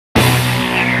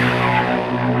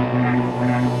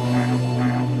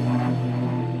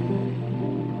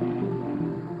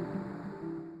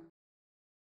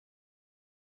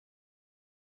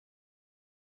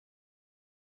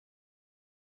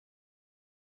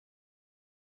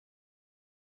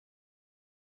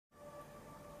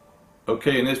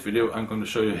Okay, in this video I'm going to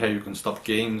show you how you can stop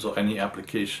games or any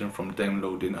application from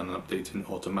downloading and updating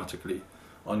automatically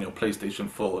on your PlayStation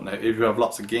 4. Now, if you have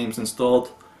lots of games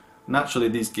installed, naturally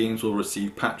these games will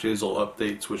receive patches or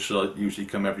updates which usually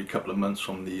come every couple of months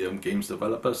from the games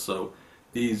developer. So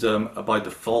these by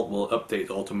default will update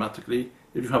automatically.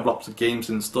 If you have lots of games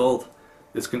installed,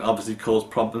 this can obviously cause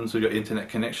problems with your internet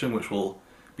connection, which will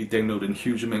be downloading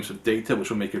huge amounts of data, which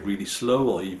will make it really slow,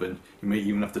 or even you may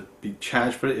even have to be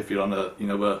charged for it if you're on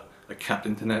a capped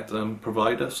internet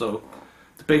provider. So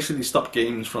to basically stop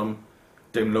games from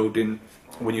downloading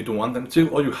when you don't want them to,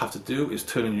 all you have to do is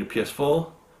turn on your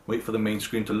PS4, wait for the main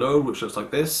screen to load, which looks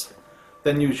like this.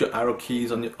 Then use your arrow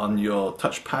keys on your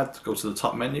touchpad to go to the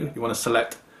top menu. You want to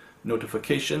select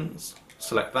notifications,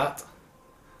 select that.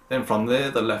 Then from there,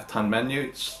 the left-hand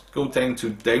menu, go down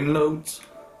to downloads.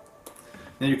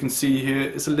 Now you can see here,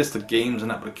 it's a list of games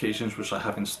and applications which I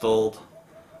have installed.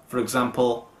 For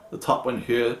example, the top one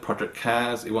here, Project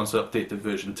Cars, it wants to update to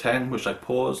version 10, which I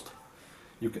paused.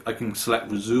 I can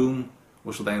select resume,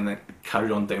 which will then carry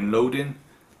on downloading.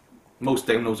 Most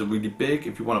downloads are really big.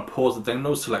 If you want to pause the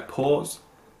download, select pause.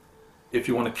 If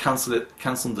you want to cancel it,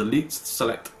 cancel and delete,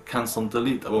 select cancel and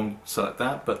delete. I won't select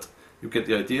that, but you get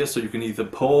the idea. So you can either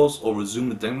pause or resume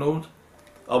the download.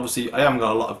 Obviously, I haven't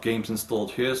got a lot of games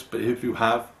installed here, but if you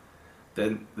have,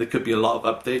 then there could be a lot of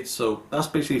updates. So that's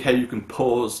basically how you can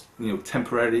pause,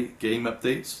 temporary game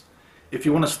updates. If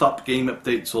you want to stop game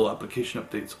updates or application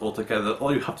updates altogether,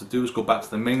 all you have to do is go back to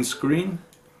the main screen.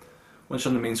 Once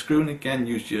you're on the main screen, again,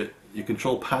 use your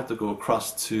control pad to go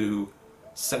across to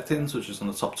settings, which is on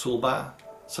the top toolbar.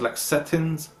 Select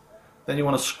settings. Then you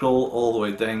want to scroll all the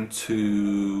way down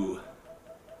to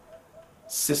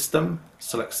system.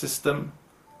 Select system.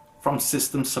 From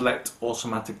system, select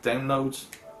automatic downloads.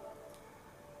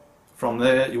 From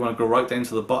there, you want to go right down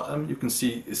to the bottom. You can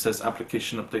see it says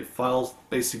application update files.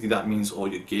 Basically, that means all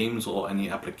your games or any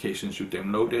applications you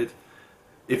downloaded.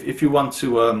 If you want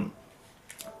to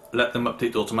let them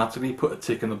update automatically, put a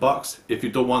tick in the box. If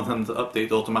you don't want them to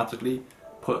update automatically,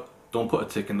 don't put a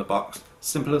tick in the box.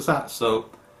 Simple as that. So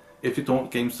if you don't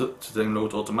want games to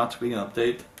download automatically and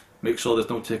update, make sure there's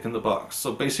no tick in the box.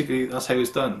 So basically, that's how it's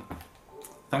done.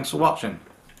 Thanks for watching.